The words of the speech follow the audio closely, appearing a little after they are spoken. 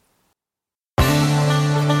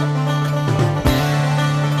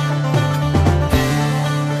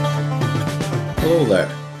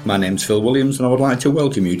My name's Phil Williams and I would like to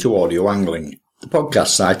welcome you to Audio Angling, the podcast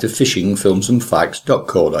site of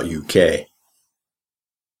fishingfilmsandfacts.co.uk.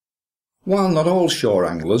 While not all shore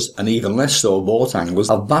anglers, and even less so boat anglers,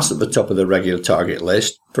 have bass at the top of the regular target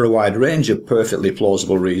list, for a wide range of perfectly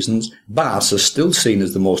plausible reasons, bass are still seen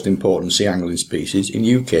as the most important sea angling species in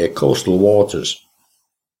UK coastal waters.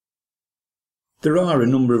 There are a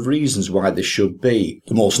number of reasons why this should be,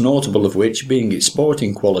 the most notable of which being its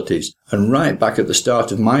sporting qualities, and right back at the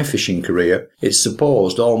start of my fishing career, its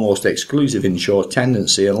supposed almost exclusive inshore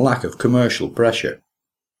tendency and lack of commercial pressure.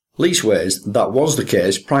 Leastways, that was the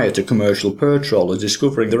case prior to commercial pearl trawlers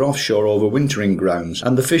discovering their offshore overwintering grounds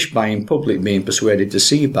and the fish-buying public being persuaded to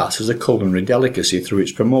see bass as a culinary delicacy through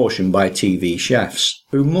its promotion by TV chefs,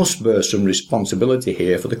 who must bear some responsibility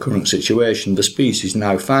here for the current situation the species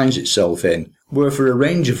now finds itself in, where for a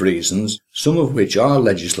range of reasons, some of which are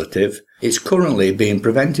legislative, it's currently being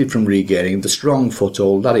prevented from regaining the strong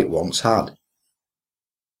foothold that it once had.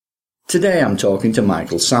 Today I'm talking to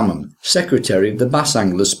Michael Salmon, Secretary of the Bass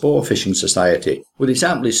Anglers Sport Fishing Society, with its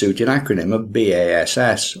aptly suited acronym of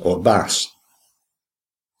BASS, or BASS.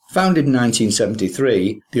 Founded in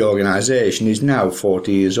 1973, the organisation is now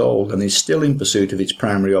 40 years old and is still in pursuit of its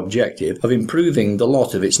primary objective of improving the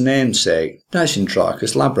lot of its namesake,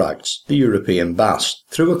 Dicentrarchus labrax, the European bass,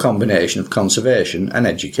 through a combination of conservation and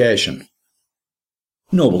education.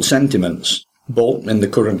 Noble sentiments, but in the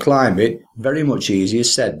current climate, very much easier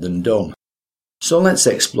said than done. So let's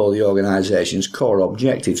explore the organisation's core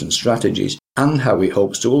objectives and strategies, and how it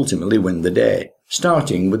hopes to ultimately win the day,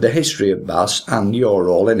 starting with the history of bass and your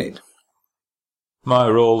role in it. My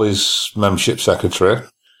role is Membership Secretary.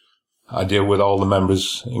 I deal with all the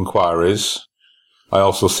members' inquiries. I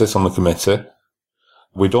also sit on the committee.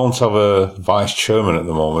 We don't have a vice chairman at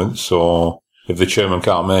the moment, so if the chairman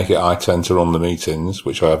can't make it, I tend to run the meetings,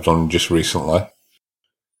 which I have done just recently.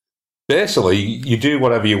 Basically, you do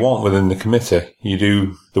whatever you want within the committee. You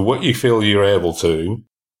do the what you feel you're able to,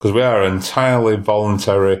 because we are an entirely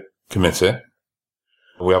voluntary committee.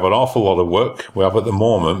 We have an awful lot of work. We have at the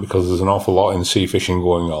moment, because there's an awful lot in sea fishing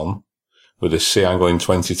going on, with this Sea Angling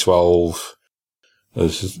 2012,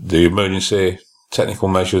 there's the emergency technical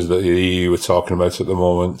measures that the EU are talking about at the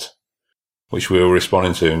moment, which we were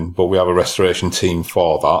responding to, but we have a restoration team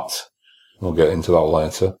for that. We'll get into that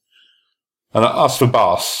later. And as for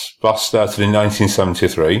bass started in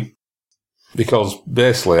 1973, because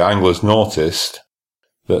basically anglers noticed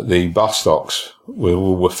that the bass stocks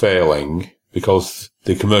were failing, because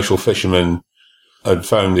the commercial fishermen had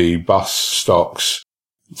found the bass stocks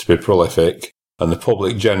to be prolific, and the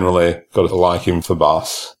public generally got a liking for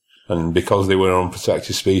bass, and because they were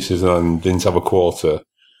unprotected species and didn't have a quota,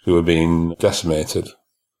 they were being decimated.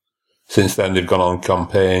 Since then, they've gone on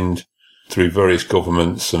campaigned through various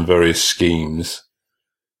governments and various schemes.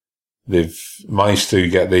 They've managed to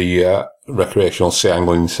get the recreational sea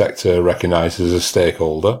angling sector recognised as a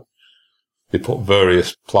stakeholder. They put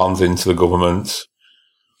various plans into the government.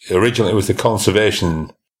 Originally, it was the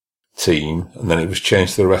conservation team, and then it was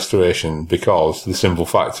changed to the restoration, because the simple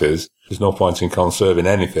fact is there's no point in conserving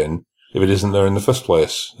anything if it isn't there in the first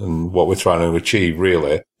place. And what we're trying to achieve,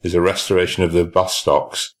 really, is a restoration of the bass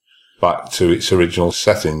stocks back to its original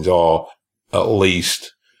settings, or at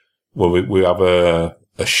least we have a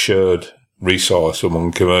shared resource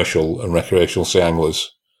among commercial and recreational sea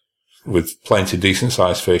anglers, with plenty of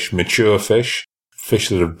decent-sized fish, mature fish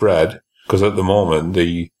that are bred, because at the moment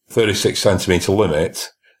the 36 centimetre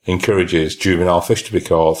limit encourages juvenile fish to be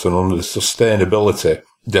caught, and under the sustainability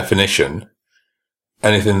definition,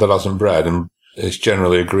 anything that hasn't bred, and it's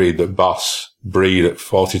generally agreed that bass breed at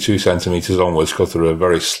 42 centimetres onwards because they're a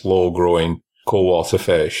very slow-growing cold water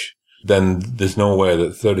fish, then there's no way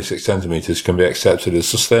that 36 centimetres can be accepted as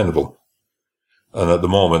sustainable. And at the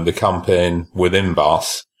moment, the campaign within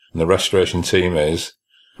bass and the restoration team is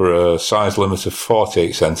for a size limit of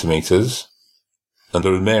 48 centimetres. And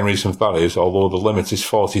the main reason for that is, although the limit is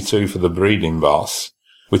 42 for the breeding bass,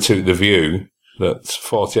 we took the view that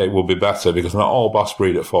 48 will be better, because not all bass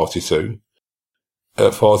breed at 42.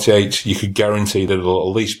 At 48, you could guarantee that it'll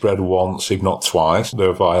at least bred once, if not twice,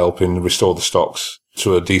 thereby helping restore the stocks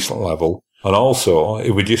to a decent level. And also,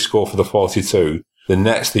 if we just go for the 42, the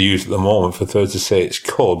nets they use at the moment for 36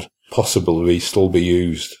 could possibly still be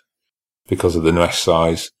used because of the mesh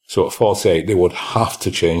size. So at 48, they would have to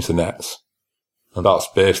change the nets. And that's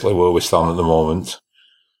basically where we stand at the moment.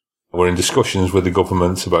 We're in discussions with the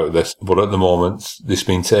government about this, but at the moment, this has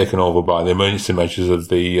been taken over by the emergency measures of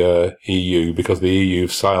the EU, because the EU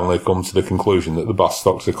have silently come to the conclusion that the bass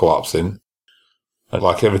stocks are collapsing. And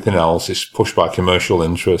like everything else, it's pushed by commercial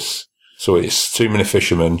interests. So it's too many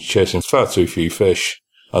fishermen chasing far too few fish,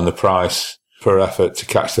 and the price per effort to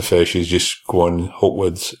catch the fish is just going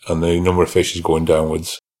upwards and the number of fish is going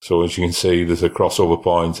downwards. So as you can see, there's a crossover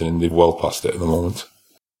point and they've well past it at the moment.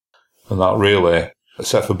 And that really,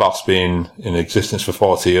 except for bass being in existence for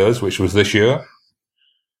 40 years, which was this year,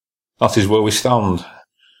 that is where we stand.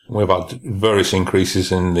 We've had various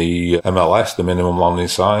increases in the MLS, the minimum landing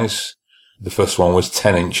size. The first one was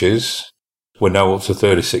 10 inches. We're now up to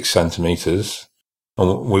 36 centimetres.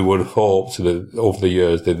 And we would have hoped that over the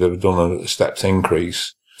years they'd have done a stepped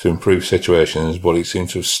increase to improve situations, but it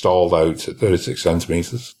seems to have stalled out at 36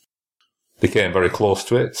 centimetres. They came very close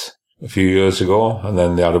to it a few years ago, and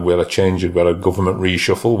then we had a change, we had a government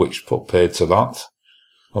reshuffle, which put paid to that.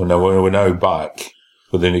 And now we're now back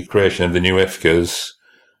with the creation of the new IFCAs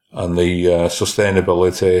and the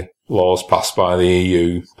sustainability laws passed by the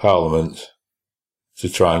EU Parliament to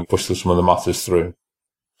try and push some of the matters through.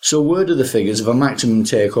 So where do the figures of a maximum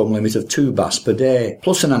take-home limit of 2 bass per day,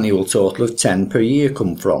 plus an annual total of 10 per year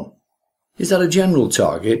come from? Is that a general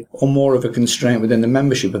target, or more of a constraint within the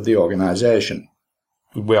membership of the organisation?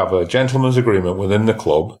 We have a gentleman's agreement within the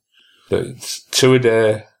club that 2 a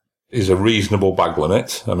day is a reasonable bag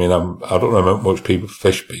limit. I mean, I don't know how much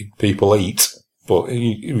people eat, but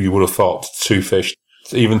you would have thought 2 fish,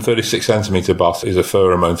 even 36 centimetre bass is a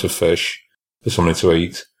fair amount of fish for somebody to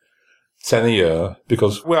eat. 10 a year,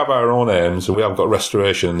 because we have our own aims and we have got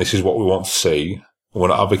restoration and this is what we want to see. We're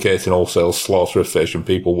not advocating wholesale slaughter of fish and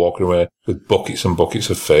people walking away with buckets and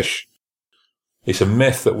buckets of fish. It's a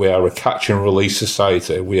myth that we are a catch and release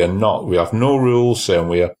society. We are not. We have no rules saying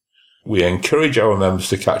we encourage our members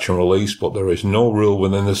to catch and release, but there is no rule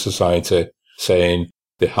within the society saying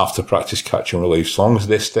they have to practice catch and release. As long as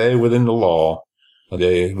they stay within the law and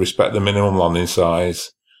they respect the minimum landing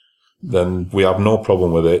size, then we have no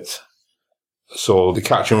problem with it. So the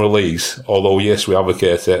catch and release, although yes, we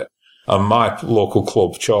advocate it, and my local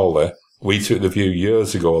club, Chorley, we took the view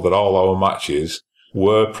years ago that all our matches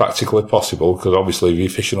were practically possible, because obviously if you're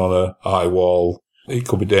fishing on a high wall, it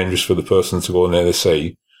could be dangerous for the person to go near the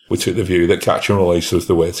sea. We took the view that catch and release was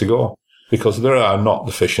the way to go, because there are not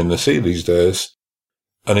the fish in the sea these days.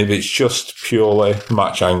 And if it's just purely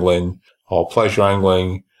match angling or pleasure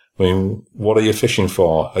angling, I mean, what are you fishing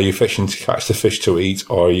for? Are you fishing to catch the fish to eat,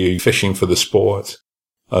 or are you fishing for the sport?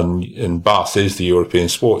 And bass is the European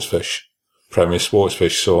sports fish, premier sports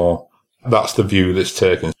fish, so that's the view that's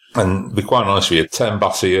taken. And to be quite honest with you, 10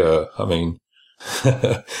 bass a year, I mean,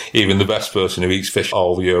 even the best person who eats fish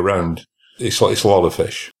all year round, it's a lot of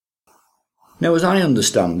fish. Now, as I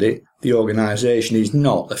understand it, the organisation is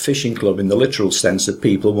not a fishing club in the literal sense of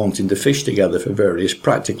people wanting to fish together for various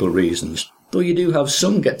practical reasons, though you do have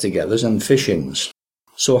some get-togethers and fish-ins.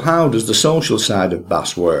 So how does the social side of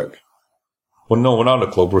bass work? Well, no, we're not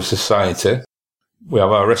a club, we're a society. We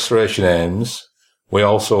have our restoration aims. We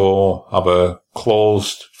also have a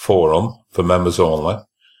closed forum for members only.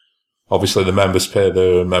 Obviously, the members pay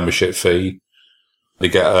their membership fee. They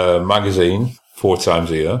get a magazine 4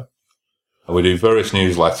 times a year. We do various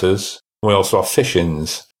newsletters. We also have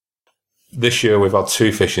fish-ins. This year we've had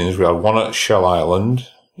 2 fish-ins. We had one at Shell Island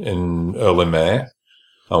in early May.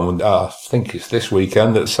 And I think it's this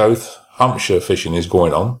weekend that South Hampshire fishing is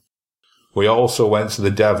going on. We also went to the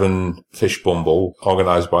Devon Fish Bumble,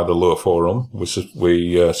 organised by the Lure Forum. We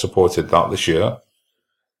supported that this year.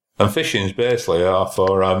 And fishings basically are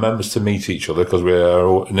for our members to meet each other, because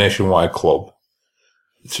we're a nationwide club,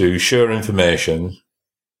 to share information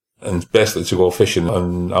and basically to go fishing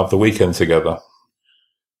and have the weekend together.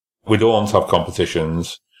 We don't have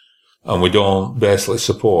competitions, and we don't basically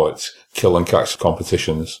support kill and catch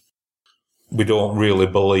competitions. We don't really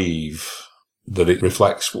believe that it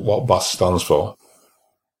reflects what bass stands for.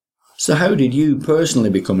 So how did you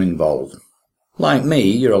personally become involved? Like me,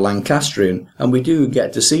 you're a Lancastrian, and we do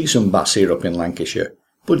get to see some bass here up in Lancashire.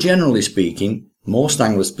 But generally speaking, most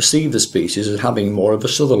anglers perceive the species as having more of a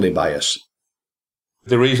southerly bias.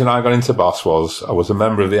 The reason I got into bass was I was a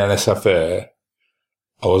member of the NSFA.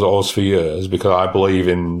 I was always for years, because I believe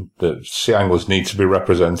in that sea anglers need to be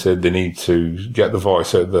represented. They need to get the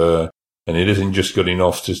voice out there, and it isn't just good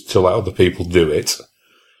enough to let other people do it.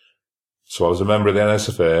 So I was a member of the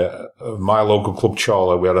NSFA. My local club,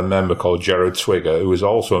 Chorley, we had a member called Gerard Twigger, who was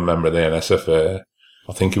also a member of the NSFA.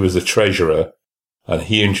 I think he was the treasurer, and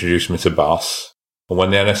he introduced me to bass. And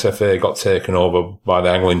when the NSFA got taken over by the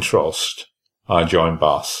Angling Trust, I joined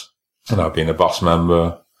bass. And I've been a bass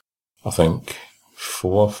member, I think,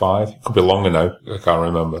 4 or 5. It could be longer now, I can't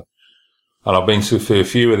remember. And I've been to a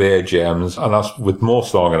few of the AGMs, and as with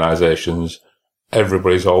most organisations,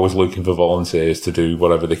 everybody's always looking for volunteers to do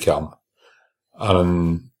whatever they can.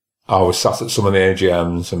 And I was sat at some of the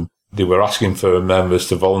AGMs, and they were asking for members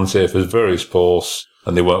to volunteer for various posts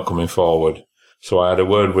and they weren't coming forward. So I had a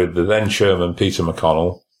word with the then chairman, Peter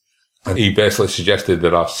McConnell, and he basically suggested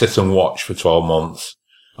that I sit and watch for 12 months.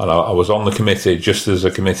 And I was on the committee just as a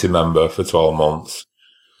committee member for 12 months.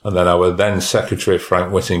 And then our then secretary,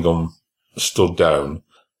 Frank Whittingham, stood down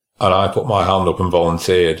and I put my hand up and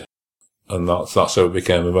volunteered. And that's how it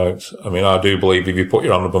became about. I mean, I do believe if you put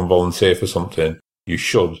your hand up and volunteer for something, you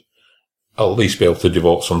should at least be able to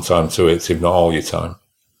devote some time to it, if not all your time.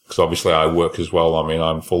 Because obviously I work as well. I mean,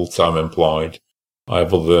 I'm full-time employed. I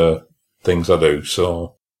have other things I do.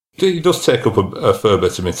 So it does take up a fair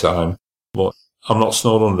bit of my time, but I'm not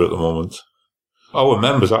snowed under at the moment. Our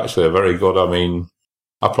members actually are very good. I mean,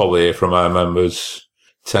 I probably hear from our members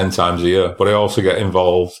 10 times a year, but I also get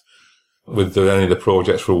involved with any of the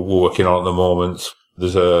projects we're working on at the moment.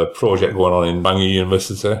 There's a project going on in Bangor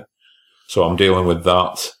University, so I'm dealing with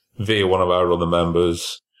that via one of our other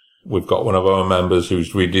members. We've got one of our members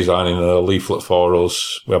who's redesigning a leaflet for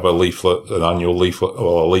us. We have a leaflet, an annual leaflet,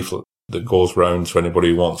 or a leaflet that goes round to anybody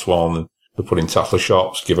who wants one. And we put in tackler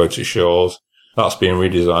shops, give out at shows. That's being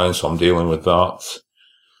redesigned, so I'm dealing with that.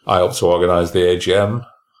 I help to organise the AGM.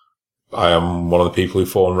 I am one of the people who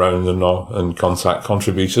phone round and contact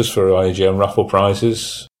contributors for AGM raffle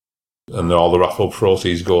prizes. And all the raffle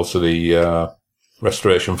proceeds go to the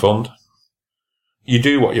Restoration Fund. You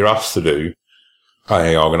do what you're asked to do.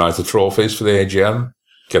 I organise the trophies for the AGM,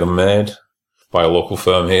 get them made by a local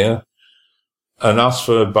firm here. And as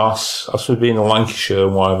for Bass, as for being in Lancashire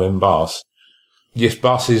and why I'm in Bass, yes,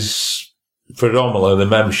 Bass is predominantly, the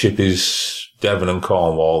membership is Devon and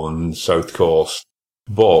Cornwall and South Coast.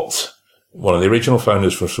 But one of the original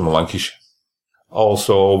founders was from Lancashire.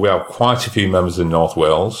 Also, we have quite a few members in North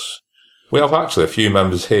Wales. We have actually a few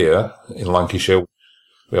members here in Lancashire.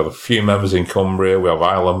 We have a few members in Cumbria. We have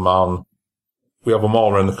Island Man. We have them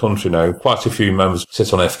all around the country now. Quite a few members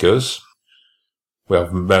sit on IFCAs. We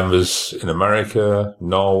have members in America,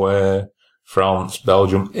 Norway, France,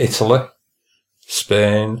 Belgium, Italy,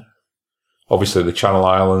 Spain, obviously the Channel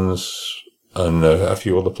Islands and a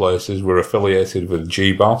few other places. We're affiliated with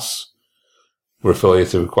GBAS. We're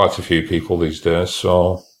affiliated with quite a few people these days.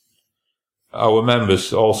 So our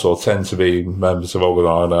members also tend to be members of other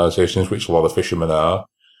organisations, which a lot of fishermen are.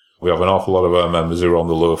 We have an awful lot of our members who are on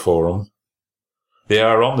the Lure Forum. They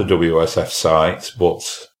are on the WSF site,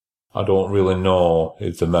 but I don't really know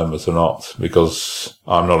if they're members or not, because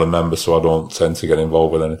I'm not a member, so I don't tend to get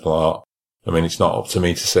involved with anything like that. I mean, it's not up to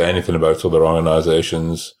me to say anything about other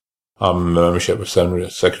organisations. I'm a membership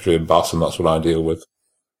secretary of Bass, and that's what I deal with.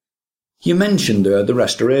 You mentioned the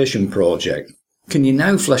Restoration Project. Can you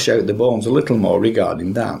now flesh out the bones a little more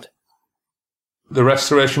regarding that? The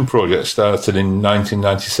Restoration Project started in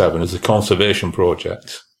 1997 as a conservation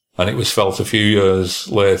project, and it was felt a few years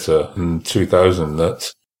later, in 2000,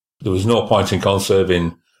 that there was no point in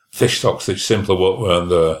conserving fish stocks that simply weren't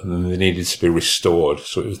there, and they needed to be restored.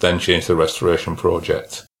 So it was then changed to the Restoration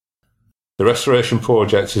Project. The Restoration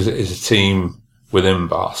Project is a team within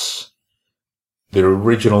Bass. The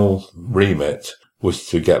original remit was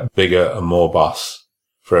to get bigger and more bass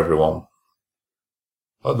for everyone.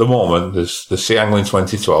 At the moment, there's the Sea Angling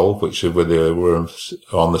 2012, which we're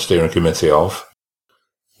on the steering committee of.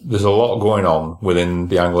 There's a lot going on within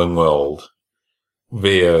the angling world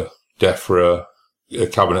via DEFRA,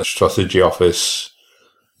 Cabinet Strategy Office.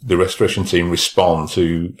 The restoration team respond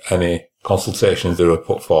to any consultations that are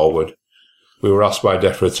put forward. We were asked by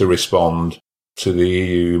DEFRA to respond to the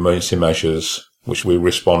EU emergency measures, which we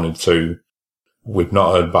responded to. We've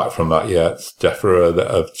not heard back from that yet. DEFRA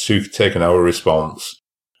have taken our response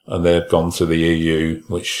and they've gone to the EU,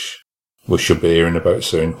 which we should be hearing about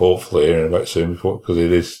soon, hopefully hearing about soon, because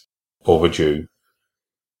it is overdue.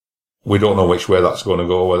 We don't know which way that's going to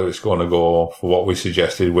go, whether it's going to go for what we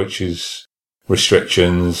suggested, which is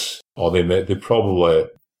restrictions, or they probably,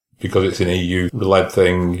 because it's an EU-led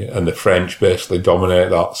thing and the French basically dominate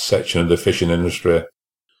that section of the fishing industry,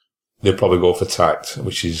 they'll probably go for TACT,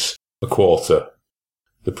 which is a quota.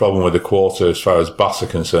 The problem with the quota, as far as bass are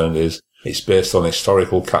concerned, is it's based on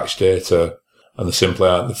historical catch data, and there simply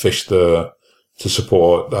aren't the fish there to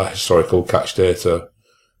support that historical catch data.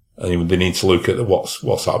 And they need to look at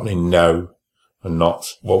what's happening now and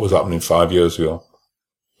not what was happening 5 years ago.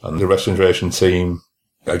 And the restoration team,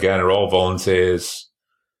 again, are all volunteers.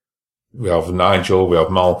 We have Nigel, we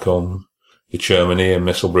have Malcolm, the chairman Ian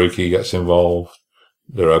Misselbrooke gets involved.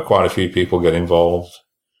 There are quite a few people get involved.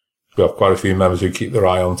 We have quite a few members who keep their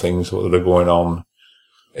eye on things that are going on.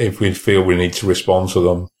 If we feel we need to respond to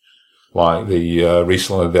them, like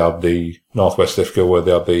recently they had the Northwest IFCA where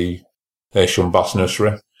they had the Asian Bass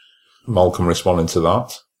Nursery. Malcolm responding to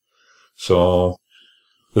that. So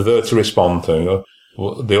they're there to respond to.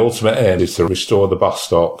 The ultimate aim is to restore the bass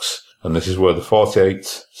stocks, and this is where the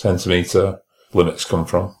 48 centimetre limits come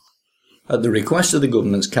from. At the request of the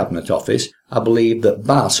Government's Cabinet Office, I believe that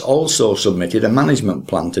Bass also submitted a management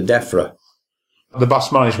plan to DEFRA. The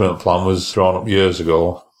bass management plan was drawn up years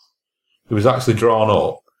ago. It was actually drawn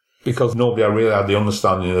up because nobody really had the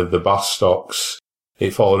understanding of the bass stocks.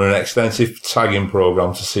 It followed an extensive tagging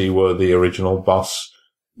programme to see where the original bass,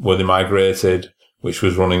 where they migrated, which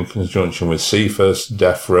was run in conjunction with CFAS,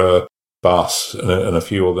 DEFRA, Bass, and a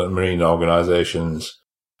few other marine organisations.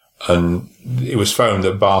 And it was found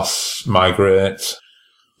that bass migrate.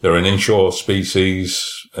 They're an inshore species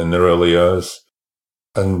in their early years.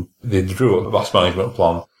 And they drew up a bass management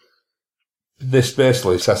plan. This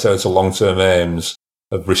basically set out a long-term aims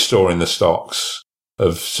of restoring the stocks,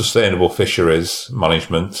 of sustainable fisheries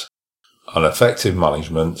management, and effective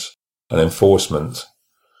management and enforcement.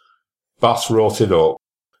 Bass wrote it up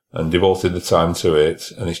and devoted the time to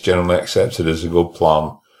it, and it's generally accepted as a good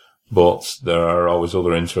plan. But there are always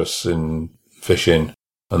other interests in fishing,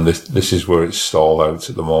 and this is where it's stalled out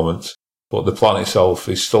at the moment. But the plan itself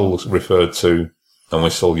is still referred to, and we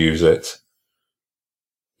still use it.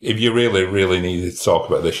 If you really, really need to talk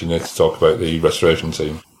about this, you need to talk about the restoration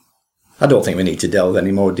team. I don't think we need to delve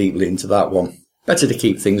any more deeply into that one. Better to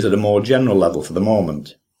keep things at a more general level for the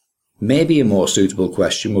moment. Maybe a more suitable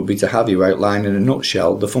question would be to have you outline in a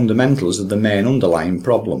nutshell the fundamentals of the main underlying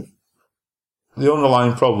problem. The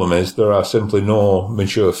underlying problem is there are simply no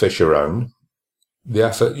mature fish around. The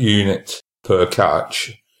effort unit per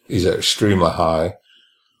catch is extremely high.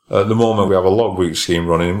 At the moment we have a logbook scheme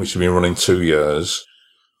running, which has been running 2 years.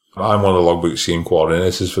 I'm one of the logbook scheme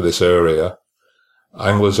coordinators for this area.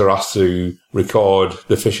 Anglers are asked to record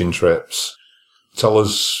the fishing trips, tell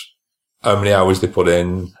us how many hours they put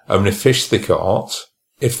in, how many fish they caught,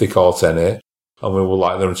 if they caught any, and we would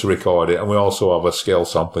like them to record it. And we also have a scale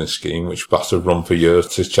sampling scheme, which Bass have run for years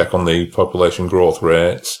to check on the population growth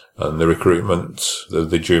rates and the recruitment of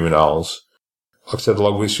the juveniles. Like I said, the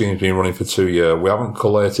logbook scheme has been running for 2 years. We haven't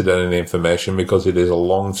collated any information because it is a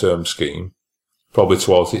long-term scheme. Probably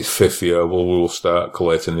towards its 5th year, we will start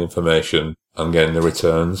collating the information and getting the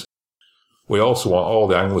returns. We also want all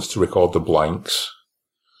the anglers to record the blanks.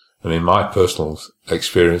 And in my personal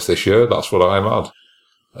experience this year, that's what I've had.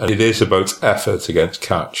 And it is about effort against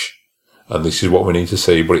catch. And this is what we need to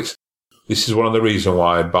see. But this is one of the reasons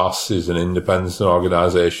why Bass is an independent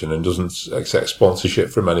organisation and doesn't accept sponsorship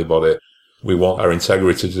from anybody. We want our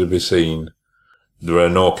integrity to be seen. There are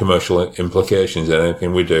no commercial implications in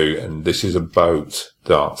anything we do, and this is about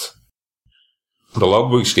that. The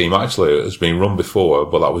logbook scheme actually has been run before,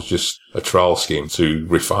 but that was just a trial scheme to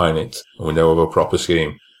refine it, and we now have a proper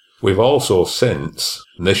scheme. We've also since,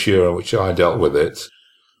 this year which I dealt with it,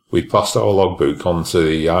 we passed our logbook on to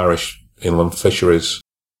the Irish Inland Fisheries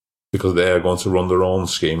because they are going to run their own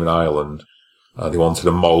scheme in Ireland. They wanted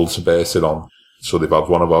a model to base it on, so they've had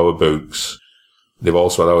one of our books. They've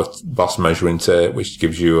also had our bass measuring tape, which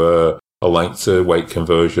gives you a length to weight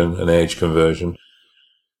conversion, an age conversion.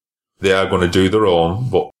 They are going to do their own,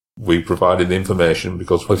 but we provided the information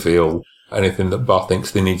because we feel anything that Bath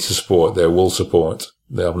thinks they need to support, they will support.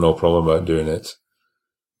 They have no problem about doing it.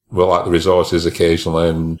 We'll lack the resources occasionally,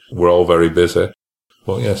 and we're all very busy.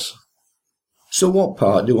 But yes. So what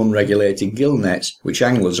part do unregulated gill nets, which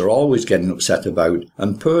anglers are always getting upset about,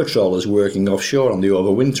 and pearl trawlers working offshore on the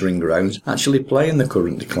overwintering grounds actually play in the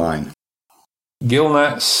current decline? Gill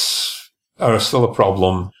nets are still a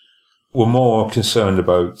problem. We're more concerned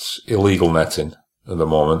about illegal netting at the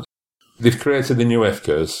moment. They've created the new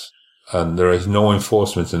IFCAs, and there is no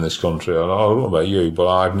enforcement in this country. I don't know about you, but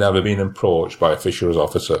I've never been approached by a fisheries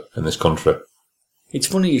officer in this country. It's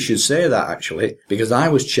funny you should say that, actually, because I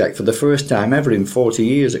was checked for the first time ever in 40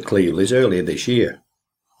 years at Cleveleys earlier this year.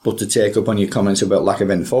 But to take up on your comments about lack of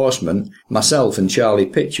enforcement, myself and Charlie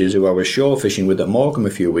Pitchers, who I was shore fishing with at Morecambe a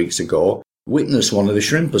few weeks ago, witnessed one of the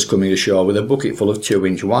shrimpers coming ashore with a bucket full of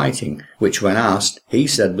 2-inch whiting, which when asked, he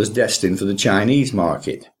said was destined for the Chinese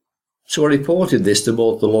market. So I reported this to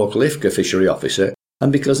both the local IFCA fishery officer,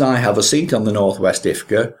 and because I have a seat on the North West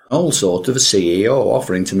IFCA, also to the CEO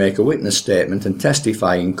offering to make a witness statement and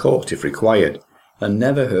testify in court if required, and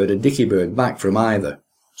never heard a dicky bird back from either.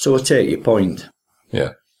 So I take your point.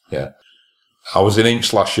 Yeah. I was in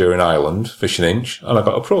Inch last year in Ireland, fishing Inch, and I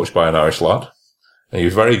got approached by an Irish lad. And he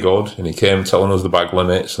was very good, and he came telling us the bag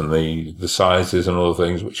limits and the sizes and other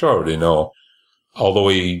things, which I already know. Although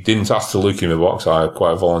he didn't ask to look in my box, I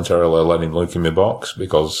quite voluntarily let him look in my box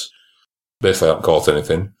because basically I haven't caught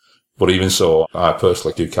anything. But even so, I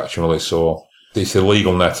personally do catch and release, so it's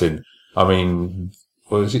illegal netting. I mean,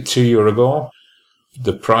 was it 2 years ago?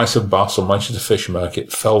 The price of bass on Manchester Fish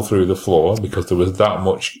Market fell through the floor because there was that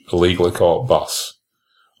much illegally caught bass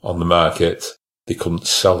on the market. They couldn't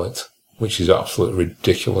sell it, which is absolutely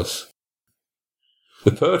ridiculous.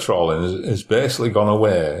 The pearl trawling has basically gone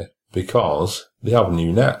away because they have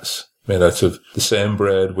new nets made out of the same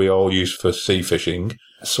braid we all use for sea fishing,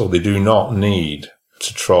 so they do not need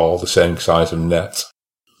to trawl the same size of net.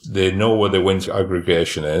 They know where the winter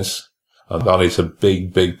aggregation is, and that is a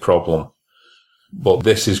big, big problem. But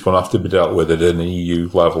this is going to have to be dealt with at an EU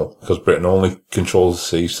level, because Britain only controls the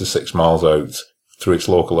seas to 6 miles out through its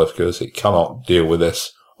local IFCAs. It cannot deal with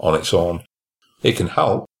this on its own. It can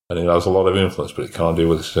help, and it has a lot of influence, but it can't deal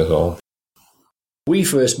with this at all. We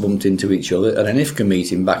first bumped into each other at an IFCA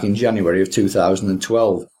meeting back in January of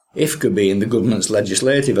 2012, IFCA being the government's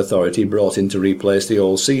legislative authority brought in to replace the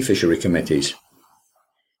old sea fishery committees.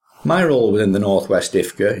 My role within the North West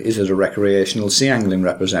IFCA is as a recreational sea angling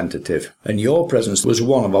representative, and your presence was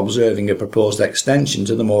one of observing a proposed extension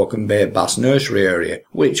to the Morecambe Bay Bass Nursery area,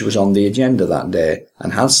 which was on the agenda that day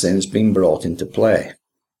and has since been brought into play.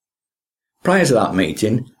 Prior to that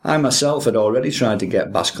meeting, I myself had already tried to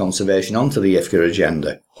get bass conservation onto the IFCA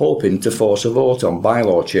agenda, hoping to force a vote on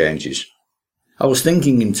bylaw changes. I was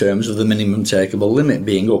thinking in terms of the minimum takeable limit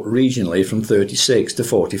being up regionally from 36 to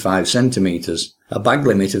 45 centimetres, a bag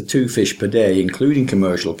limit of 2 fish per day including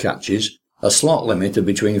commercial catches, a slot limit of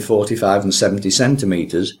between 45 and 70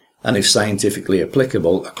 centimetres, and if scientifically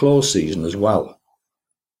applicable, a close season as well.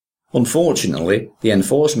 Unfortunately, the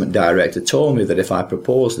Enforcement Director told me that if I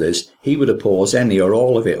proposed this, he would oppose any or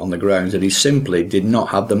all of it on the grounds that he simply did not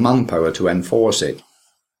have the manpower to enforce it.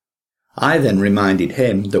 I then reminded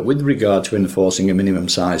him that with regard to enforcing a minimum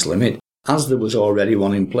size limit, as there was already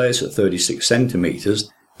one in place at 36 centimetres,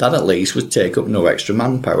 that at least would take up no extra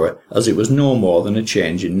manpower, as it was no more than a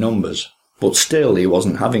change in numbers. But still he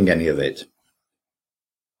wasn't having any of it.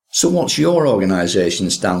 So what's your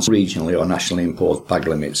organisation's stance regionally or nationally imposed bag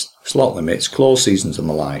limits, slot limits, close seasons and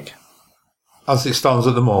the like? As it stands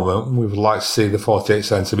at the moment, we would like to see the 48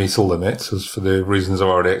 centimetre limit, as for the reasons I've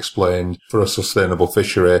already explained, for a sustainable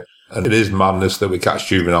fishery. And it is madness that we catch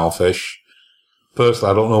juvenile fish.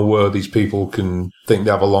 Personally, I don't know where these people can think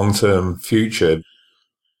they have a long-term future.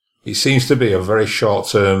 It seems to be a very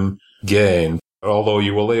short-term gain, although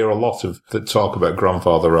you will hear a lot of that talk about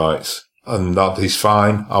grandfather rights. And that is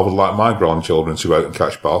fine. I would like my grandchildren to go out and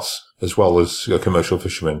catch bass, as well as commercial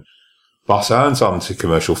fishermen. Bass aren't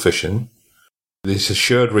anti-commercial fishing. It's a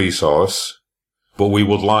shared resource, but we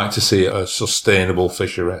would like to see a sustainable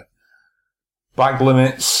fishery. Bag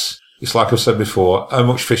limits, it's like I've said before, how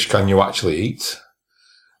much fish can you actually eat?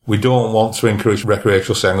 We don't want to encourage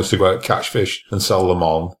recreational anglers to go out and catch fish and sell them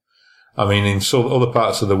on. I mean, in some other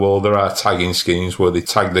parts of the world, there are tagging schemes where they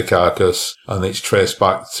tag the carcass and it's traced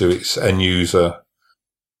back to its end user.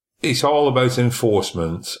 It's all about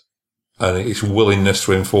enforcement and its willingness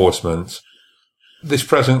to enforcement. This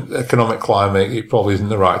present economic climate, it probably isn't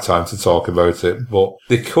the right time to talk about it, but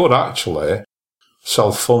they could actually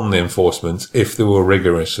self-fund the enforcement if they were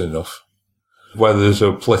rigorous enough. Whether there's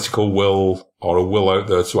a political will or a will out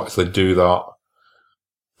there to actually do that.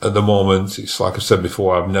 At the moment, it's like I said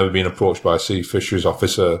before, I've never been approached by a sea fisheries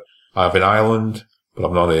officer. I have in Ireland, but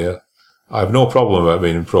I'm not here. I have no problem about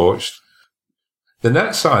being approached. The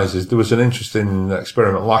net sizes, there was an interesting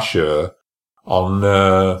experiment last year on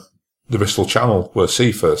the Bristol Channel where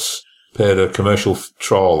Cephas paid a commercial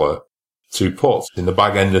trawler to put in the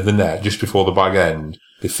bag end of the net, just before the bag end,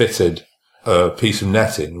 they fitted a piece of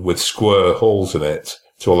netting with square holes in it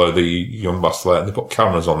to allow the young bass to let, and they put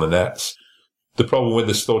cameras on the nets. The problem with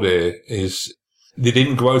the study is they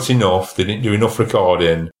didn't go out enough, they didn't do enough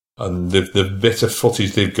recording, and the bit of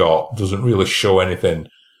footage they've got doesn't really show anything.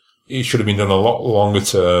 It should have been done a lot longer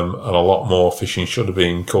term, and a lot more fishing should have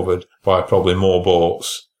been covered by probably more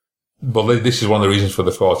boats. But this is one of the reasons for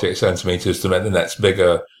the 48 centimetres, to make the nets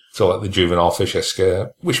bigger, to let the juvenile fish escape,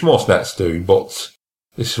 which most nets do, but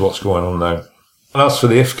this is what's going on now. And as for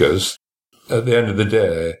the IFCAs, at the end of the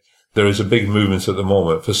day, there is a big movement at the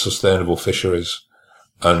moment for sustainable fisheries.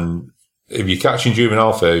 And if you're catching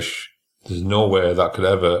juvenile fish, there's no way that could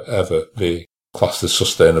ever be classed as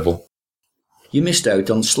sustainable. You missed out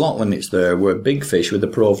on slot limits there, where big fish with a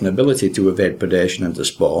proven ability to evade predation and to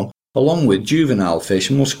spawn, along with juvenile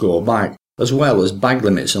fish, must go back, as well as bag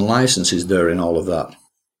limits and licences during all of that.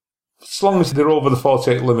 As long as they're over the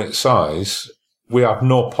 48 limit size, we have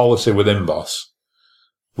no policy within bass.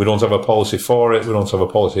 We don't have a policy for it, we don't have a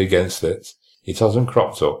policy against it. It hasn't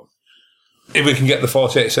cropped up. If we can get the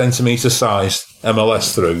 48 centimetre size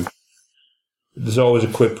MLS through, there's always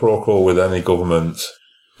a quid pro quo with any government.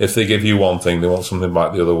 If they give you one thing, they want something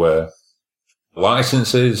back the other way.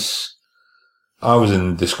 Licenses. I was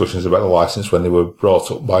in discussions about the license when they were brought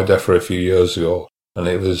up by DEFRA a few years ago, and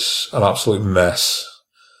it was an absolute mess.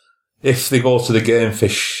 If they go to the game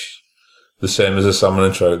fish the same as the salmon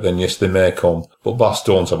and trout, then yes, they may come, but bass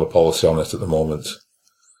don't have a policy on it at the moment.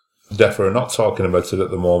 DEFRA are not talking about it at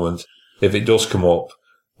the moment. If it does come up,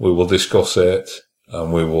 we will discuss it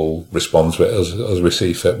and we will respond to it as we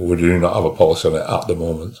see fit, but we do not have a policy on it at the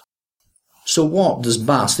moment. So what does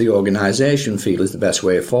BASS, the organisation, feel is the best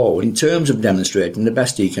way forward in terms of demonstrating the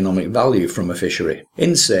best economic value from a fishery,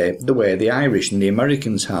 in, say, the way the Irish and the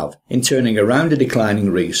Americans have, in turning around a declining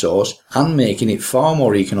resource and making it far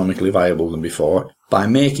more economically viable than before by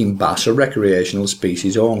making bass a recreational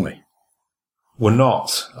species only? We're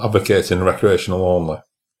not advocating recreational only.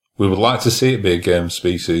 We would like to see it be a game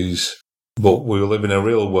species, but we live in a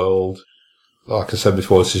real world. Like I said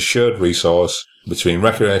before, it's a shared resource between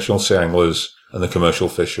recreational sea anglers and the commercial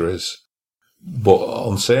fisheries. But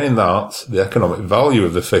on saying that, the economic value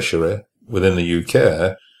of the fishery within the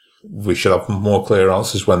UK, we should have more clear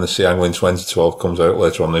answers when the Sea Angling 2012 comes out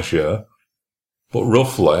later on this year. But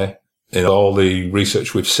roughly, in all the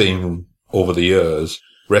research we've seen over the years,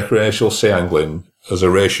 recreational sea angling has a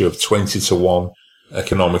ratio of 20-1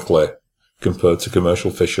 economically compared to commercial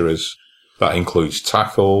fisheries. That includes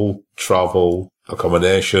tackle, travel,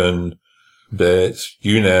 accommodation, bait,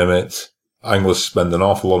 you name it. Anglers spend an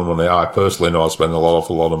awful lot of money. I personally know I spend an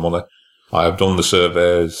awful lot of money. I have done the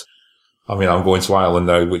surveys. I mean, I'm going to Ireland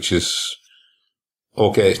now, which is,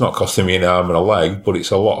 okay, it's not costing me an arm and a leg, but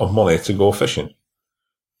it's a lot of money to go fishing.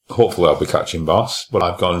 Hopefully I'll be catching bass, but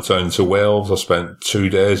I've gone down to Wales. I spent 2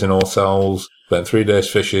 days in hotels, spent 3 days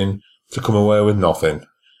fishing to come away with nothing.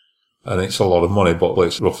 And it's a lot of money, but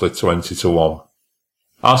it's roughly 20-1.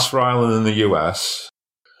 As for Ireland and the US,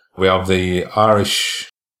 we have the Irish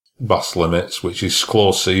bass limits, which is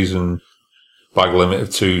close season, bag limit of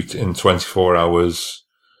 2 in 24 hours.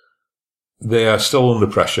 They are still under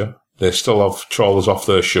pressure. They still have trawlers off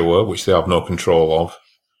their shore, which they have no control of.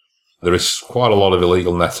 There is quite a lot of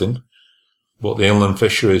illegal netting, but the inland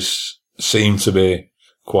fisheries seem to be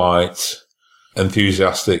quite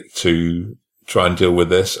enthusiastic to try and deal with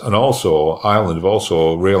this. And also, Ireland have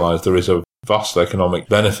also realised there is a vast economic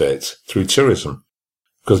benefit through tourism,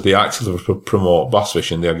 because they actively promote bass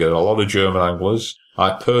fishing. They get a lot of German anglers.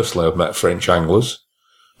 I personally have met French anglers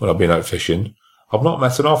when I've been out fishing. I've not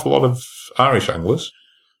met an awful lot of Irish anglers.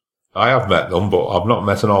 I have met them, but I've not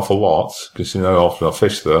met an awful lot, because you know how often I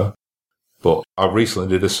fish there. But I recently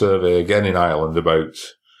did a survey again in Ireland about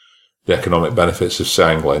the economic benefits of sea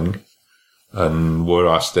angling and where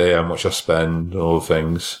I stay, how much I spend, and other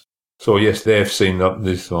things. So yes, they've seen that.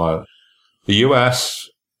 The US,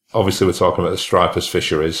 obviously we're talking about the stripers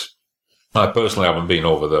fisheries. I personally haven't been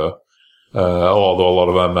over there, although a lot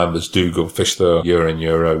of our members do go fish there year in,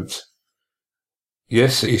 year out.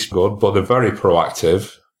 Yes, it's good, but they're very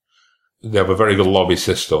proactive. They have a very good lobby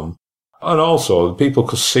system. And also, people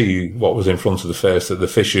could see what was in front of the face, that the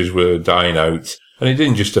fishes were dying out. And it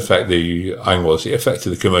didn't just affect the anglers, it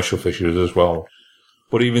affected the commercial fisheries as well.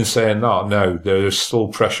 But even saying that, now, there is still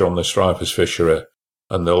pressure on the stripers fishery.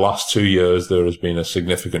 And the last 2 years, there has been a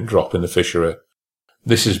significant drop in the fishery.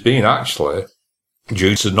 This has been actually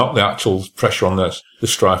due to not the actual pressure on the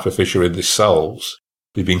striper fishery themselves.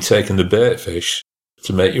 They've been taking the bait fish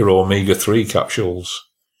to make your omega-3 capsules.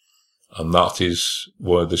 And that is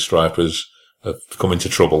where the stripers have come into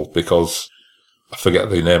trouble, because I forget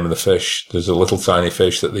the name of the fish. There's a little tiny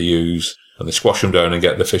fish that they use, and they squash them down and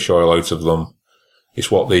get the fish oil out of them.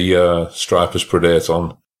 It's what the stripers predate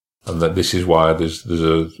on, and that this is why there's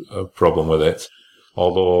a problem with it.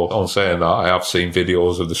 Although, on saying that, I have seen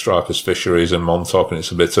videos of the stripers fisheries in Montauk, and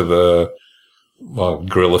it's a bit of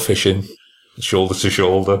guerrilla fishing, shoulder to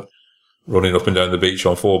shoulder, running up and down the beach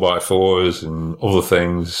on 4x4s and other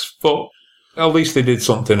things. But at least they did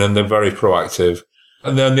something, and they're very proactive.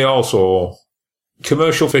 And then they also,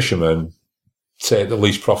 commercial fishermen take the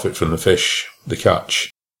least profit from the fish they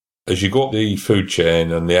catch. As you go up the food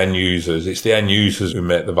chain and the end users, it's the end users who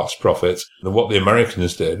make the vast profit. And what the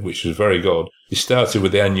Americans did, which was very good, they started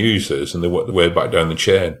with the end users and they worked their way back down the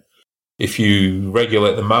chain. If you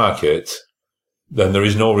regulate the market, then there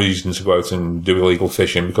is no reason to go out and do illegal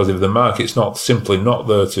fishing, because if the market's simply not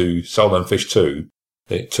there to sell them fish to,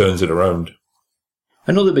 it turns it around.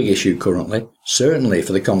 Another big issue currently, certainly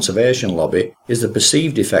for the conservation lobby, is the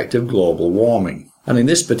perceived effect of global warming, and in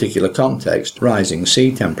this particular context, rising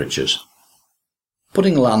sea temperatures.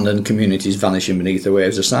 Putting land and communities vanishing beneath the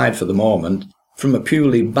waves aside for the moment, from a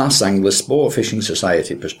purely bass angler sport fishing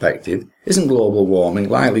society perspective, isn't global warming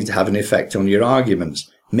likely to have an effect on your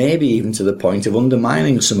arguments maybe even to the point of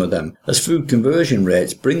undermining some of them, as food conversion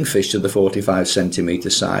rates bring fish to the 45 centimetre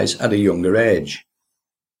size at a younger age.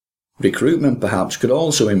 Recruitment perhaps could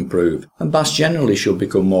also improve, and bass generally should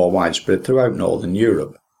become more widespread throughout Northern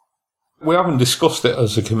Europe. We haven't discussed it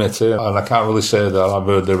as a committee, and I can't really say that I've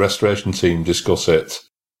heard the restoration team discuss it.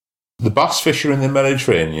 The bass fishery in the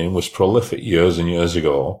Mediterranean was prolific years and years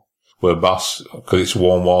ago, where bass, because it's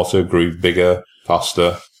warm water, grew bigger,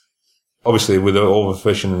 faster. Obviously, with the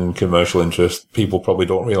overfishing and commercial interest, people probably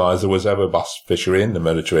don't realise there was ever bass fishery in the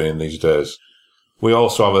Mediterranean these days. We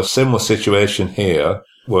also have a similar situation here,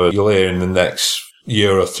 where you'll hear in the next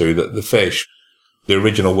year or two that the fish, the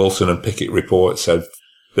original Wilson and Pickett report said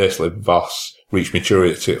basically bass reach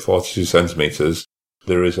maturity at 42 centimetres.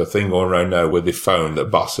 There is a thing going around now where they found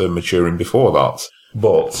that bass are maturing before that.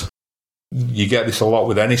 But you get this a lot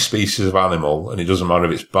with any species of animal, and it doesn't matter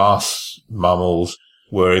if it's bass, mammals,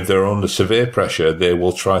 where if they're under severe pressure, they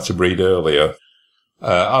will try to breed earlier.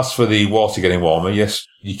 As for the water getting warmer, yes,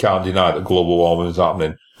 you can't deny that global warming is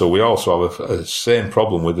happening. So we also have a same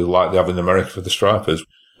problem with like they have in America for the stripers,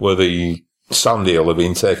 where the sand eel are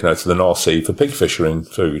being taken out to the North Sea for pig fishing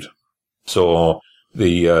food. So the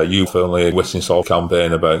youth only Western Salt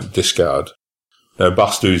campaign about discard. Now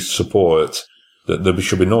bass do support that there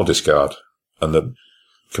should be no discard, and that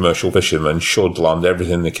commercial fishermen should land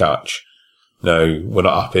everything they catch. Now, we're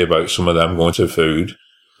not happy about some of them going to food,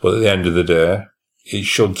 but at the end of the day, it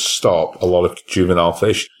should stop a lot of juvenile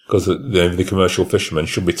fish, because the commercial fishermen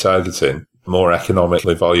should be targeting more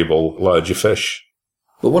economically valuable, larger fish.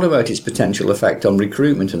 But what about its potential effect on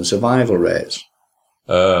recruitment and survival rates?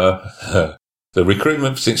 The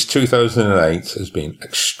recruitment since 2008 has been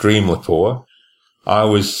extremely poor. I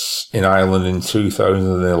was in Ireland in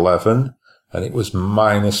 2011, and it was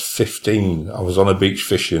 -15. I was on a beach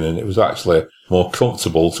fishing, and it was actually more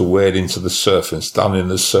comfortable to wade into the surf and stand in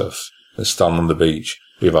the surf than stand on the beach.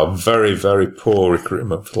 We've had very, very poor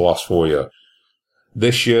recruitment for the last 4 years.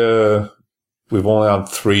 This year, we've only had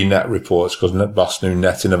 3 net reports, because bass do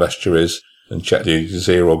netting of estuaries and check the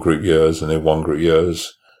 0 group years and the 1 group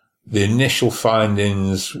years. The initial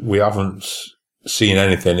findings, we haven't seen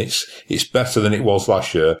anything. It's better than it was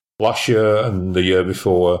last year. Last year and the year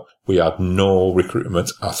before, we had no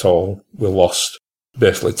recruitment at all. We lost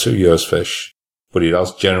basically 2 years' fish, but it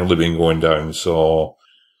has generally been going down. So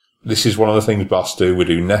this is one of the things bass do. We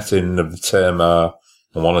do netting of the Tamar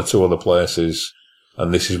and 1 or 2 other places,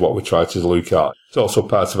 and this is what we try to look at. It's also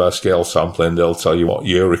part of our scale sampling. They'll tell you what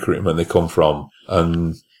year recruitment they come from.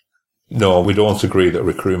 And no, we don't agree that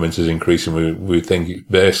recruitment is increasing. We think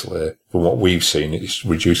basically, from what we've seen, it's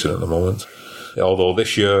reducing at the moment. Although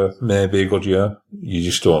this year may be a good year, you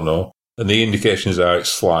just don't know. And the indications are it's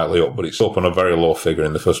slightly up, but it's up on a very low figure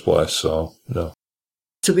in the first place, so no.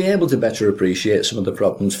 To be able to better appreciate some of the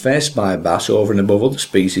problems faced by bass over and above other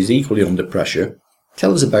species equally under pressure,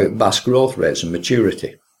 tell us about bass growth rates and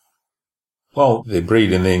maturity. Well, they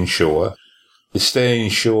breed in the inshore. They stay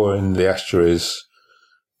inshore in the estuaries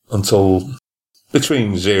until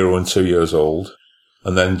between 0 and 2 years old,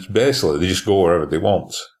 and then basically they just go wherever they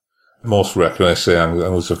want. Most recreational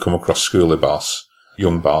anglers have come across schoolie bass,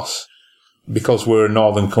 young bass. Because we're a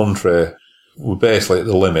northern country, we're basically at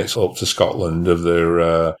the limits up to Scotland of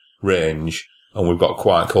their range, and we've got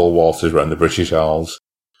quite cold waters around the British Isles.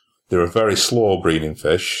 They're a very slow breeding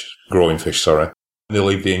fish, growing fish, sorry. They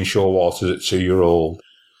leave the inshore waters at 2 year old.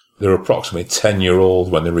 They're approximately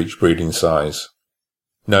 10-year-old when they reach breeding size.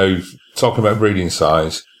 Now, talking about breeding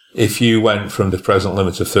size, if you went from the present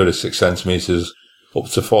limit of 36 centimetres up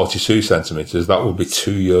to 42 centimetres, that would be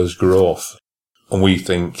 2 years growth. And we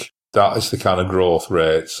think that is the kind of growth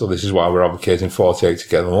rate. So this is why we're advocating 48 to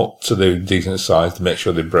get them up to the decent size to make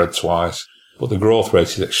sure they bred twice. But the growth rate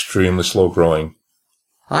is extremely slow growing.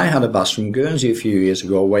 I had a bass from Guernsey a few years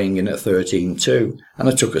ago weighing in at 13.2, and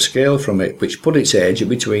I took a scale from it which put its age at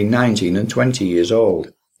between 19 and 20 years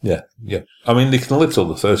old. Yeah. I mean, they can live till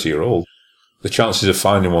the 30-year-old. The chances of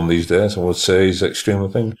finding one these days, I would say, is extremely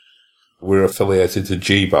thin. We're affiliated to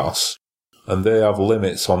G-Bass, and they have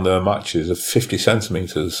limits on their matches of 50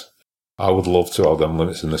 centimetres. I would love to have them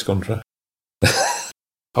limits in this country.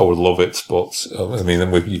 I would love it, but I mean,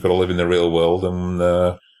 you've got to live in the real world,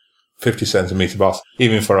 and 50 centimetre bass,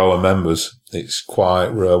 even for our members, it's quite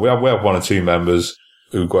rare. We have 1 or 2 members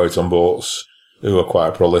who go out on boats who are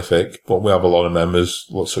quite prolific, but we have a lot of members,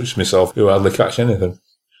 such as myself, who hardly catch anything.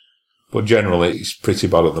 But generally, it's pretty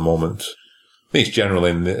bad at the moment. I think it's generally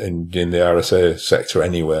in the RSA sector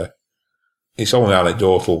anyway. It's only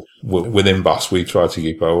anecdotal. Within bass, we try to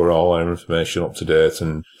keep all our information up to date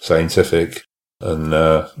and scientific, and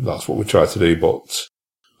that's what we try to do. But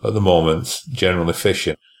at the moment generally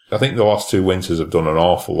fishing. I think the last 2 winters have done an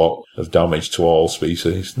awful lot of damage to all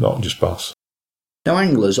species, not just bass. Now,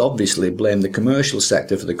 anglers obviously blame the commercial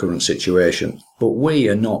sector for the current situation, but we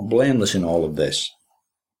are not blameless in all of this.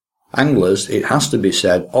 Anglers, it has to be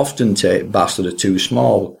said, often take bass that are too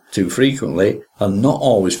small, too frequently, and not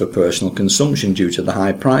always for personal consumption due to the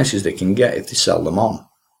high prices they can get if they sell them on.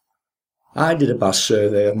 I did a bass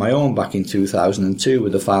survey of my own back in 2002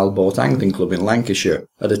 with the Fileboat Angling Club in Lancashire,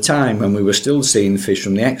 at a time when we were still seeing fish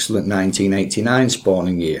from the excellent 1989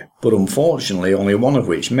 spawning year, but unfortunately only one of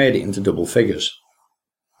which made it into double figures.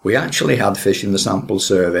 We actually had fish in the sample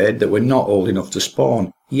surveyed that were not old enough to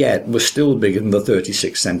spawn, yet were still bigger than the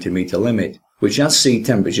 36 centimetre limit, which as sea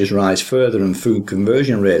temperatures rise further and food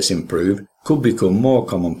conversion rates improve, could become more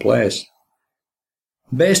commonplace.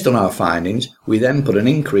 Based on our findings, we then put an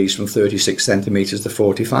increase from 36 centimetres to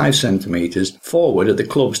 45 centimetres forward at the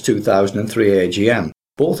club's 2003 AGM,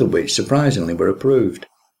 both of which surprisingly were approved.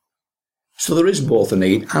 So there is both a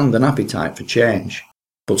need and an appetite for change.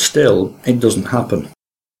 But still, it doesn't happen.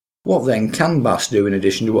 What then can bass do in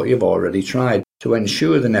addition to what you've already tried to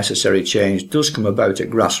ensure the necessary change does come about at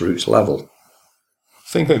grassroots level?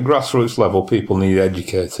 I think at grassroots level people need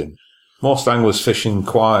educating. Most anglers fishing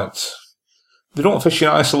they don't fish in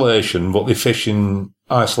isolation, but they fish in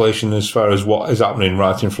isolation as far as what is happening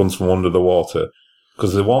right in front of them under the water.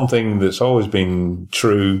 Because the one thing that's always been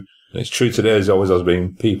true, and it's true today as always has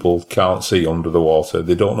been, people can't see under the water.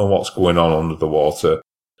 They don't know what's going on under the water.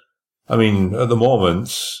 I mean, at the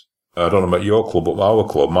moment, I don't know about your club, but our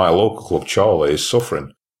club, my local club, Chorley, is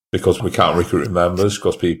suffering because we can't recruit members,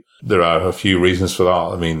 because there are a few reasons for that.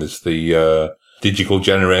 I mean, there's the digital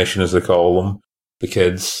generation, as they call them, the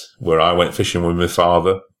kids, where I went fishing with my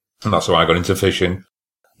father, and that's how I got into fishing.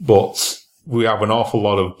 But we have an awful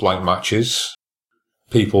lot of blank matches.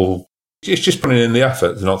 People, it's just putting in the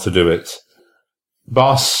effort not to do it.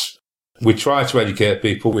 Bass, we try to educate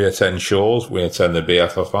people. We attend shows. We attend the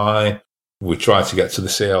BFFI. We try to get to the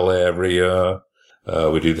CLA every year.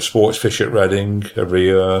 We do the sports fish at Reading every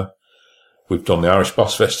year. We've done the Irish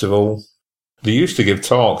Bass Festival. They used to give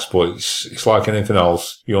talks, but it's like anything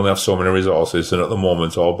else. You only have so many resources, and at the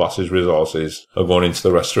moment, all Bass's resources are going into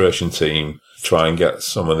the restoration team to try and get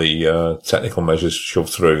some of the technical measures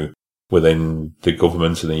shoved through within the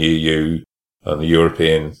government and the EU and the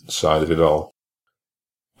European side of it all.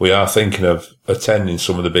 We are thinking of attending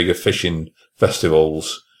some of the bigger fishing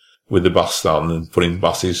festivals with the bass stand and putting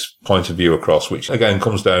Bass's point of view across, which again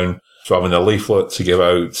comes down to having a leaflet to give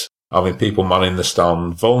out, having people manning the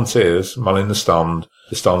stand, volunteers manning the stand.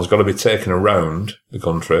 The stand's got to be taken around the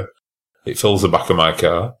country. It fills the back of my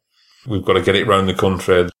car. We've got to get it around the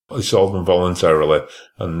country. It's all done voluntarily.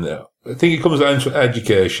 And I think it comes down to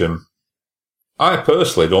education. I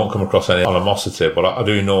personally don't come across any animosity, but I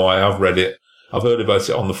do know I have read it. I've heard about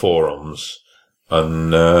it on the forums.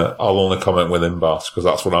 And I'll only comment within Bass, because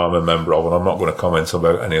that's what I'm a member of, and I'm not going to comment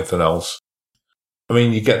about anything else. I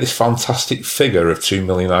mean, you get this fantastic figure of 2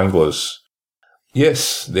 million anglers.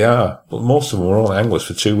 Yes, they are, but most of them are only anglers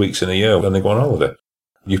for 2 weeks in a year when they go on holiday.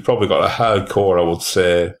 You've probably got a hardcore, I would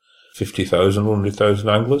say, 50,000, 100,000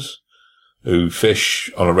 anglers who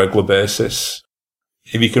fish on a regular basis.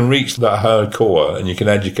 If you can reach that hardcore and you can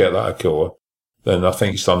educate that hardcore, then I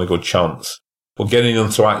think you stand a good chance. But getting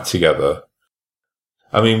them to act together,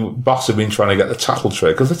 I mean, Bass have been trying to get the tackle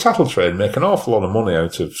trade, because the tackle trade make an awful lot of money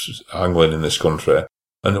out of angling in this country.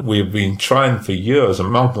 And we've been trying for years,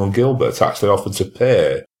 and Malcolm and Gilbert actually offered to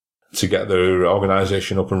pay to get their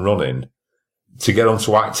organisation up and running, to get them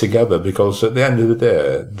to act together, because at the end of the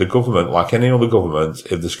day, the government, like any other government,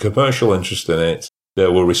 if there's commercial interest in it, they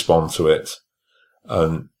will respond to it.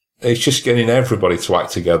 And it's just getting everybody to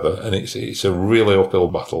act together, and it's a really uphill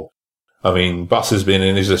battle. I mean, Bass has been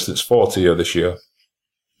in existence 40 years this year.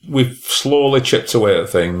 We've slowly chipped away at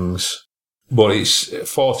things, but it's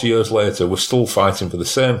 40 years later, we're still fighting for the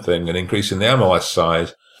same thing and increasing the MLS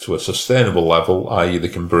size to a sustainable level, i.e. they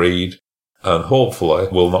can breed, and hopefully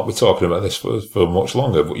we'll not be talking about this for much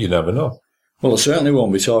longer, but you never know. Well, I certainly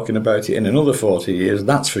won't be talking about it in another 40 years,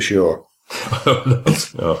 that's for sure.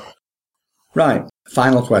 No. Right,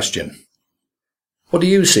 final question. What do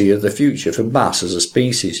you see as the future for bass as a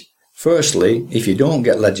species? Firstly, if you don't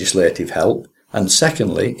get legislative help, and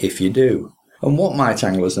secondly, if you do. And what might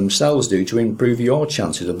anglers themselves do to improve your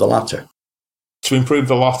chances of the latter? To improve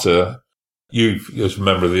the latter, you, as a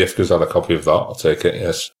member of the IFCA's had a copy of that, I'll take it,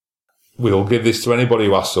 yes. We'll give this to anybody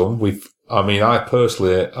who asks them. I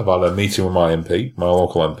personally have had a meeting with my MP, my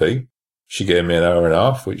local MP. She gave me an hour and a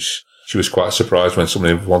half, which she was quite surprised when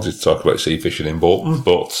somebody wanted to talk about sea fishing in Bolton,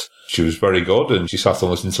 but she was very good, and she sat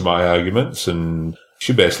and listened to my arguments and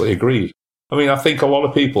she basically agreed. I mean, I think a lot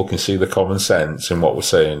of people can see the common sense in what we're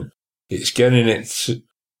saying. It's getting it.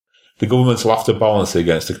 The governments will have to balance it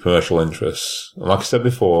against the commercial interests. And like I said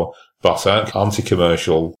before, bass aren't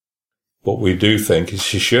anti-commercial, but we do think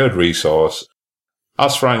it's a shared resource.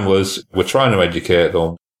 As for anglers, we're trying to educate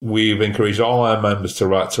them. We've encouraged all our members to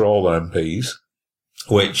write to all our MPs,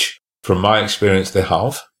 which, from my experience, they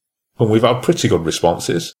have. And we've had pretty good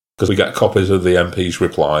responses because we get copies of the MPs'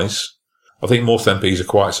 replies. I think most MPs are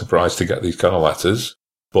quite surprised to get these kind of letters,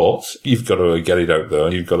 but you've got to get it out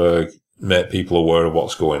there. You've got to make people aware of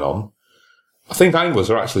what's going on. I think anglers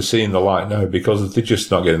are actually seeing the light now because they're just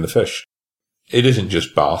not getting the fish. It isn't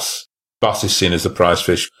just bass. Bass is seen as the prize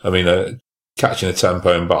fish. I mean, catching a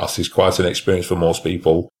 £10 bass is quite an experience for most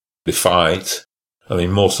people. They fight. I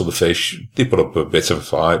mean, most of the fish, they put up a bit of a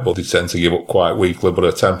fight, but they tend to give up quite weakly. But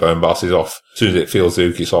a £10 bass is off. As soon as it feels the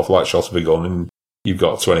hook, it's off like shot of a gun, and you've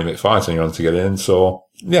got a 20-minute fight on your own to get in. So,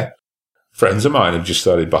 yeah. Friends of mine have just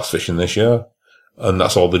started bass fishing this year, and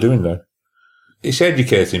that's all they're doing now. It's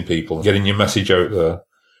educating people, getting your message out there.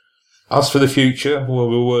 As for the future,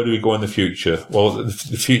 well, where do we go in the future? Well, the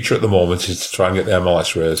future at the moment is to try and get the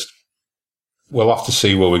MLS raised. We'll have to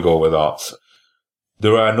see where we go with that.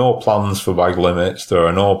 There are no plans for bag limits. There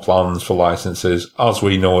are no plans for licenses, as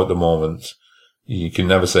we know at the moment. You can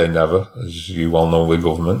never say never, as you well know with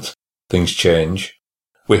government. Things change.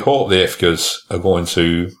 We hope the IFCAs are going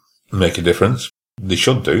to make a difference. They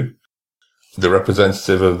should do. The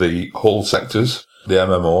representative of the hull sectors, the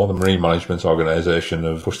MMO, the Marine Management Organisation,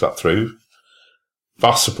 have pushed that through.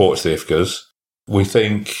 Bass supports the IFCAs. We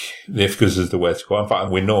think the IFCAs is the way to go. In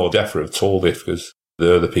fact, we know DEFRA have told the IFCAs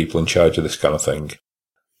they're the people in charge of this kind of thing.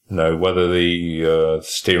 Now, whether the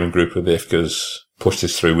steering group of the IFCAs push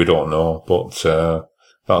this through, we don't know, but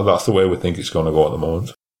that's the way we think it's going to go at the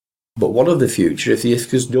moment. But what of the future if the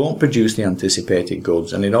IFCAs don't produce the anticipated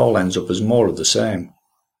goods and it all ends up as more of the same?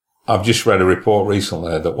 I've just read a report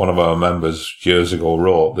recently that one of our members years ago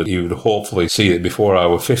wrote that he would hopefully see it before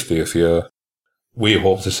our 50th year. We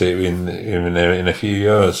hope to see it in a few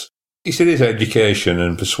years. He said it's education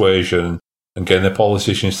and persuasion and getting the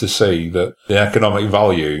politicians to see that the economic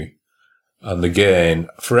value and the gain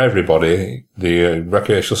for everybody, the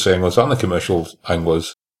recreational sea anglers and the commercial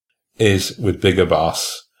anglers, is with bigger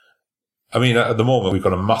bass. I mean, at the moment, we've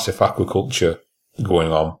got a massive aquaculture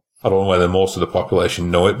going on. I don't know whether most of the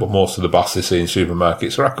population know it, but most of the bass they see in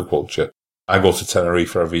supermarkets are aquaculture. I go to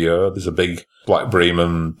Tenerife every year. There's a big Black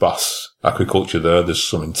Bremen bass aquaculture there. There's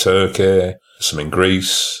some in Turkey, some in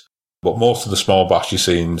Greece. But most of the small bass you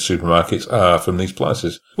see in supermarkets are from these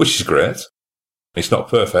places, which is great. It's not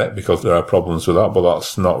perfect because there are problems with that, but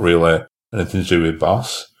that's not really anything to do with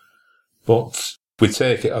bass. But we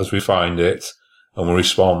take it as we find it and we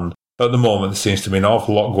respond. At the moment, there seems to be an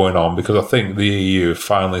awful lot going on because I think the EU have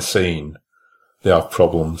finally seen they have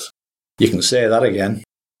problems. You can say that again.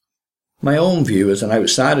 My own view as an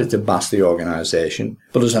outsider to bass the organisation,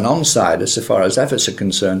 but as an onsider so far as efforts are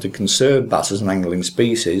concerned to conserve bass as an angling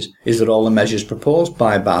species, is that all the measures proposed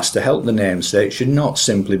by bass to help the namesake should not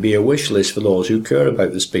simply be a wish list for those who care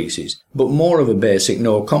about the species, but more of a basic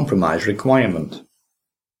no-compromise requirement.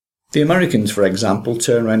 The Americans, for example,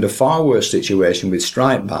 turn around a far worse situation with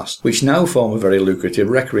striped bass, which now form a very lucrative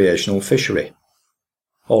recreational fishery.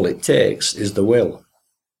 All it takes is the will.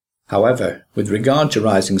 However, with regard to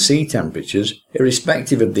rising sea temperatures,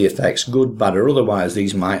 irrespective of the effects, good, bad or otherwise,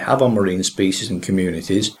 these might have on marine species and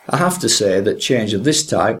communities, I have to say that change of this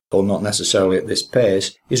type, though not necessarily at this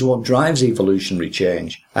pace, is what drives evolutionary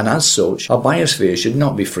change, and as such, our biosphere should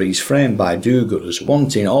not be freeze-framed by do-gooders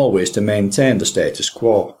wanting always to maintain the status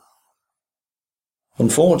quo.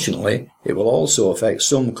 Unfortunately, it will also affect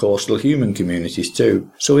some coastal human communities too,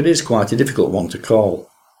 so it is quite a difficult one to call.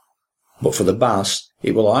 But for the bass,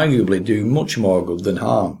 it will arguably do much more good than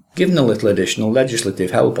harm, given a little additional legislative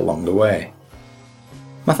help along the way.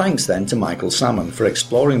 My thanks then to Michael Salmon for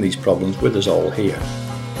exploring these problems with us all here.